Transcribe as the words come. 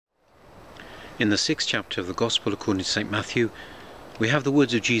In the 6th chapter of the Gospel according to St. Matthew, we have the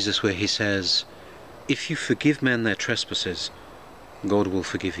words of Jesus where he says, "If you forgive men their trespasses, God will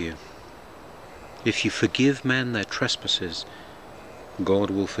forgive you." If you forgive men their trespasses,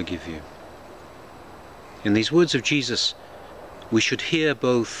 God will forgive you. In these words of Jesus, we should hear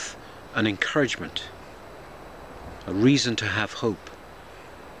both an encouragement, a reason to have hope,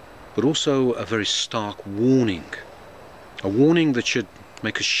 but also a very stark warning. A warning that should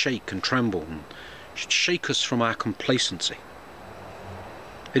make us shake and tremble and should shake us from our complacency.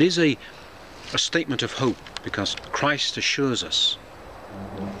 It is a statement of hope because Christ assures us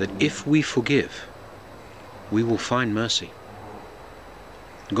that if we forgive, we will find mercy.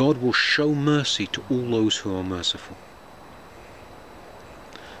 God will show mercy to all those who are merciful.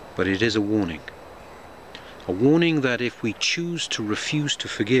 But it is a warning that if we choose to refuse to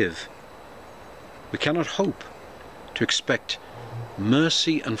forgive, we cannot hope to expect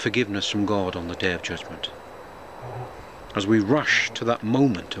mercy and forgiveness from God on the day of judgment. As we rush to that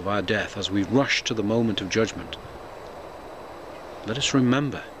moment of our death, as we rush to the moment of judgment, let us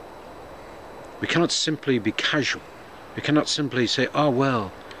remember, we cannot simply be casual. We cannot simply say, "Oh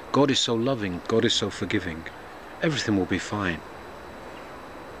well, God is so loving, God is so forgiving, everything will be fine."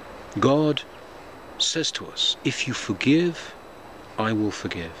 God says to us, "If you forgive, I will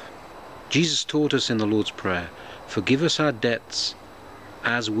forgive." Jesus taught us in the Lord's Prayer, "Forgive us our debts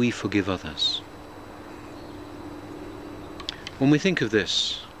as we forgive others." When we think of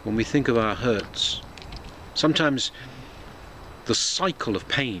this, when we think of our hurts, sometimes the cycle of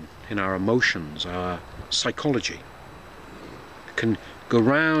pain in our emotions, our psychology, can go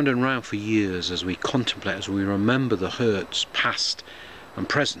round and round for years as we contemplate, as we remember the hurts, past and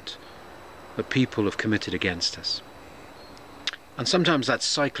present, that people have committed against us. And sometimes that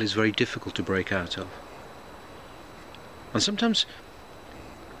cycle is very difficult to break out of. And sometimes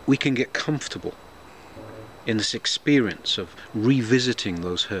we can get comfortable in this experience of revisiting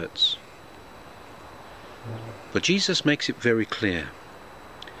those hurts. But Jesus makes it very clear,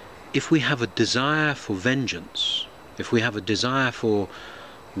 if we have a desire for vengeance, if we have a desire for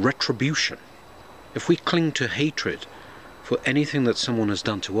retribution, if we cling to hatred for anything that someone has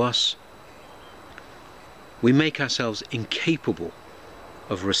done to us, we make ourselves incapable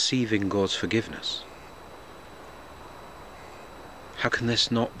of receiving God's forgiveness. How can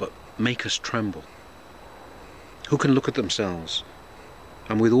this not but make us tremble? Who can look at themselves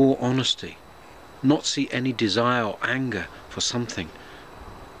and with all honesty not see any desire or anger for something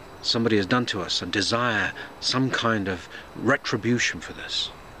somebody has done to us and desire some kind of retribution for this,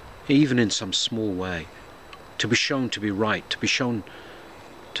 even in some small way, to be shown to be right, to be shown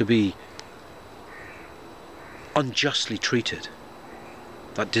to be unjustly treated?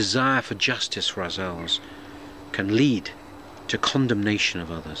 That desire for justice for ourselves can lead to condemnation of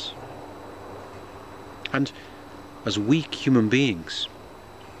others. And as weak human beings,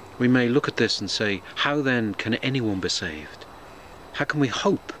 we may look at this and say, how then can anyone be saved? How can we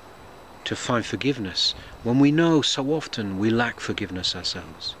hope to find forgiveness when we know so often we lack forgiveness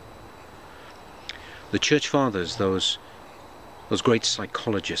ourselves? The Church Fathers, those great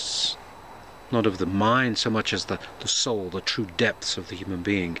psychologists, not of the mind so much as the soul, the true depths of the human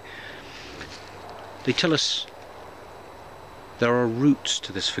being, they tell us there are routes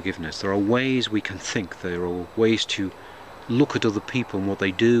to this forgiveness. There are ways we can think. There are ways to look at other people and what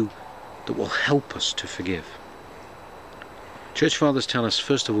they do that will help us to forgive. Church Fathers tell us,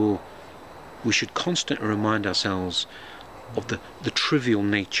 first of all, we should constantly remind ourselves of the trivial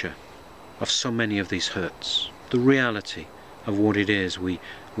nature of so many of these hurts, the reality of what it is we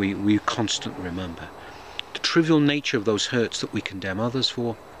constantly remember, the trivial nature of those hurts that we condemn others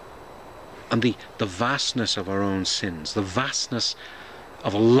for, and the vastness of our own sins, the vastness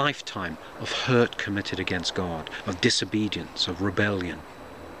of a lifetime of hurt committed against God, of disobedience, of rebellion.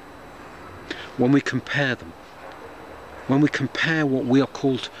 When we compare them, when we compare what we are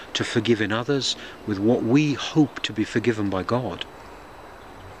called to forgive in others with what we hope to be forgiven by God,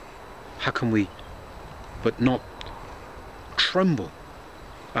 how can we but not tremble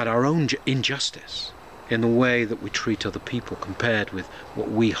at our own injustice in the way that we treat other people compared with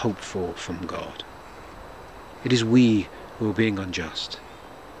what we hope for from God? It is we who are being unjust.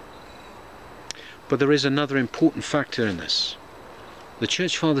 But there is another important factor in this. The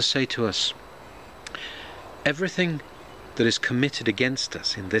Church Fathers say to us, everything that is committed against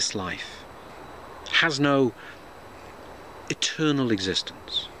us in this life has no eternal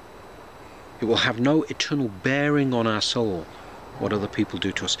existence. It will have no eternal bearing on our soul, what other people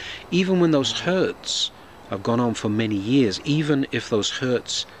do to us. Even when those hurts have gone on for many years, even if those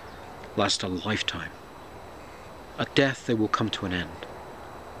hurts last a lifetime, at death they will come to an end.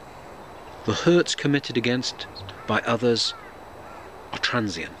 The hurts committed against by others are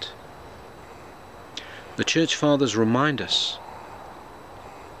transient. The Church Fathers remind us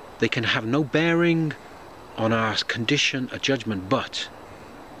they can have no bearing on our condition or judgment, but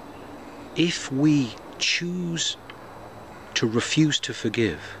if we choose to refuse to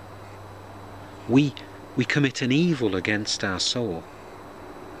forgive, we commit an evil against our soul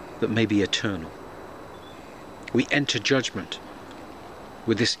that may be eternal. We enter judgment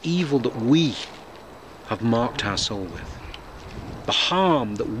with this evil that we have marked our soul with. The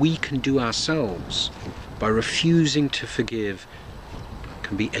harm that we can do ourselves by refusing to forgive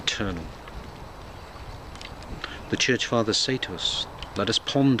can be eternal. The Church Fathers say to us, let us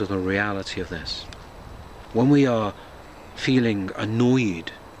ponder the reality of this. When we are feeling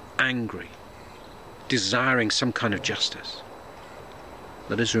annoyed, angry, desiring some kind of justice,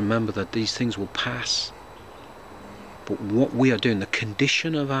 let us remember that these things will pass. But what we are doing, the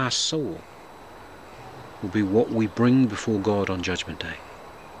condition of our soul, will be what we bring before God on Judgment Day.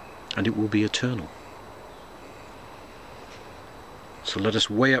 And it will be eternal. So let us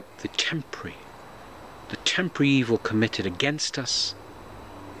weigh up the temporary evil committed against us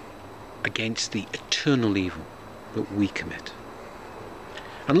against the eternal evil that we commit.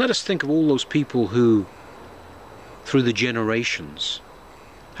 And let us think of all those people who, through the generations,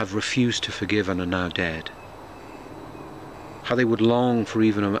 have refused to forgive and are now dead. How they would long for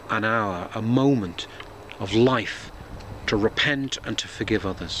even an hour, a moment of life to repent and to forgive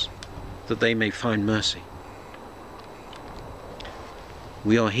others, that they may find mercy.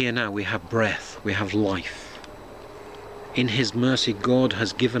 We are here now, we have breath, we have life. In His mercy, God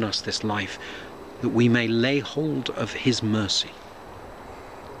has given us this life that we may lay hold of His mercy,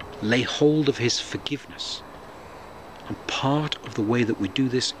 lay hold of His forgiveness. And part of the way that we do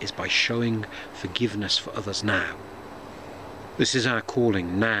this is by showing forgiveness for others now. This is our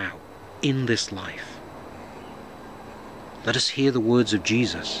calling now, in this life. Let us hear the words of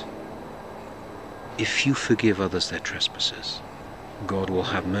Jesus. If you forgive others their trespasses, God will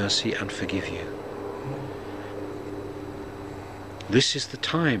have mercy and forgive you. This is the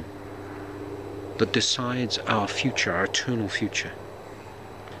time that decides our future, our eternal future.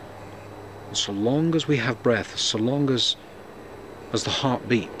 And so long as we have breath, so long as the heart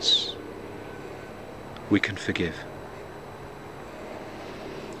beats, we can forgive.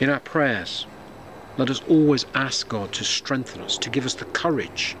 In our prayers, let us always ask God to strengthen us, to give us the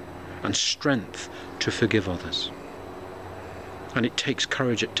courage and strength to forgive others. And it takes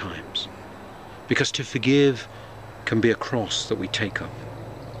courage at times, because to forgive can be a cross that we take up.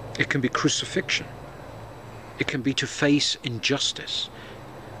 It can be crucifixion. It can be to face injustice,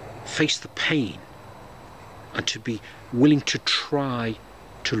 face the pain, and to be willing to try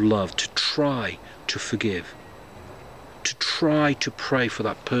to love, to try to forgive, to try to pray for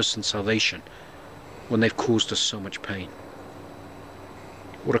that person's salvation when they've caused us so much pain.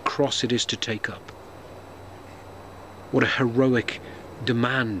 What a cross it is to take up. What a heroic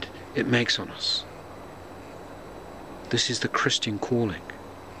demand it makes on us. This is the Christian calling.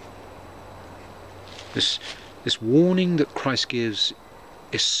 This warning that Christ gives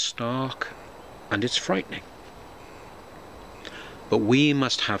is stark and it's frightening. But we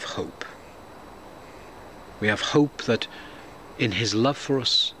must have hope. We have hope that in His love for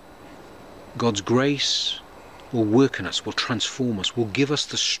us, God's grace will work in us, will transform us, will give us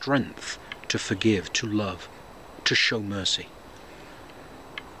the strength to forgive, to love, to show mercy.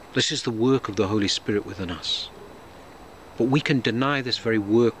 This is the work of the Holy Spirit within us. But we can deny this very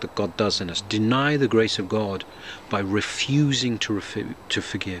work that God does in us, deny the grace of God by refusing to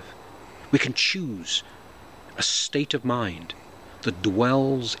forgive. We can choose a state of mind that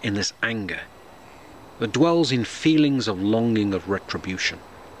dwells in this anger, that dwells in feelings of longing, of retribution.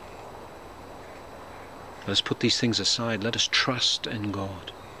 Let us put these things aside. Let us trust in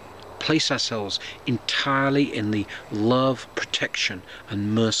God. Place ourselves entirely in the love, protection,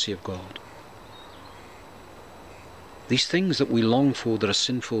 and mercy of God. These things that we long for that are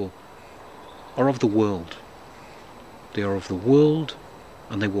sinful are of the world. They are of the world,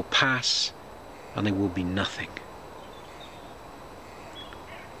 and they will pass, and they will be nothing.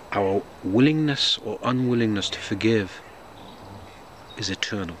 Our willingness or unwillingness to forgive is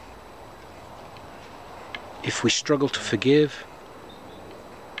eternal. If we struggle to forgive,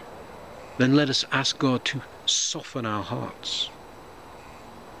 then let us ask God to soften our hearts.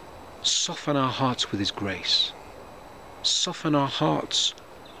 Soften our hearts with His grace. Soften our hearts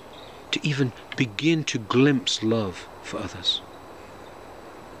to even begin to glimpse love for others.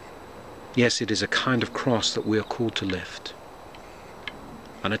 Yes, it is a kind of cross that we are called to lift.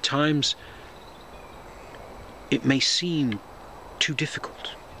 And at times, it may seem too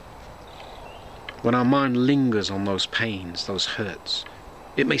difficult. when our mind lingers on those pains, those hurts,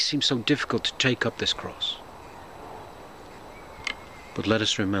 it may seem so difficult to take up this cross. But let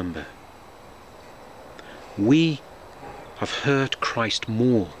us remember, we have hurt Christ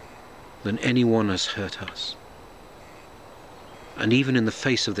more than anyone has hurt us. And even in the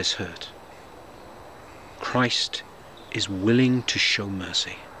face of this hurt, Christ is willing to show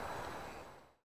mercy.